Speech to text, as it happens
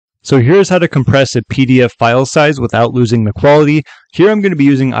So here's how to compress a PDF file size without losing the quality. Here I'm going to be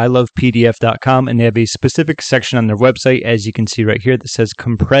using ilovepdf.com, and they have a specific section on their website, as you can see right here, that says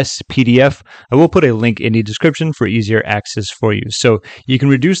compress PDF. I will put a link in the description for easier access for you. So you can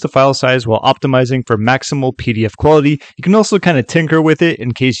reduce the file size while optimizing for maximal PDF quality. You can also kind of tinker with it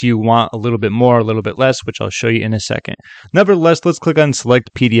in case you want a little bit more, a little bit less, which I'll show you in a second. Nevertheless, let's click on select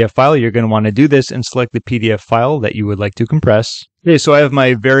PDF file. You're going to want to do this and select the PDF file that you would like to compress. Okay, so I have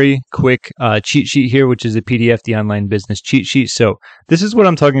my very quick cheat sheet here, which is a PDF, the online business cheat sheet. So this is what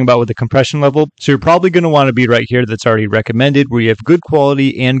I'm talking about with the compression level. So you're probably going to want to be right here. That's already recommended, where you have good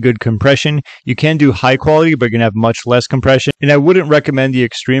quality and good compression. You can do high quality, but you're going to have much less compression. And I wouldn't recommend the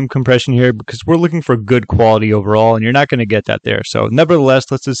extreme compression here because we're looking for good quality overall, and you're not going to get that there. So nevertheless,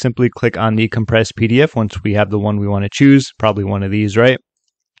 let's just simply click on the compressed PDF once we have the one we want to choose, probably one of these, right?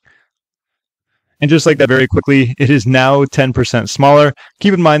 And just like that, very quickly, it is now 10% smaller.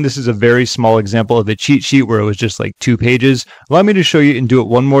 Keep in mind, this is a very small example of a cheat sheet where it was just like 2 pages. Allow me to show you and do it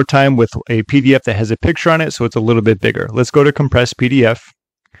one more time with a PDF that has a picture on it, so it's a little bit bigger. Let's go to compress PDF.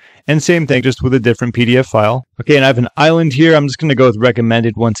 And same thing, just with a different PDF file. Okay, and I have an island here. I'm just going to go with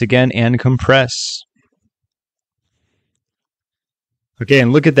recommended once again and compress. Okay,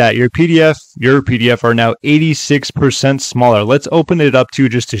 and look at that. Your PDF are now 86% smaller. Let's open it up too,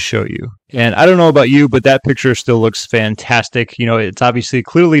 just to show you. And I don't know about you, but that picture still looks fantastic. You know, it's obviously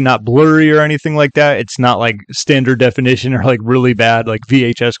clearly not blurry or anything like that. It's not like standard definition or like really bad, like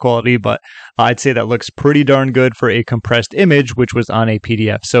VHS quality, but I'd say that looks pretty darn good for a compressed image, which was on a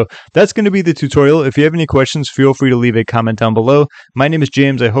PDF. So that's going to be the tutorial. If you have any questions, feel free to leave a comment down below. My name is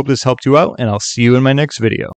James. I hope this helped you out, and I'll see you in my next video.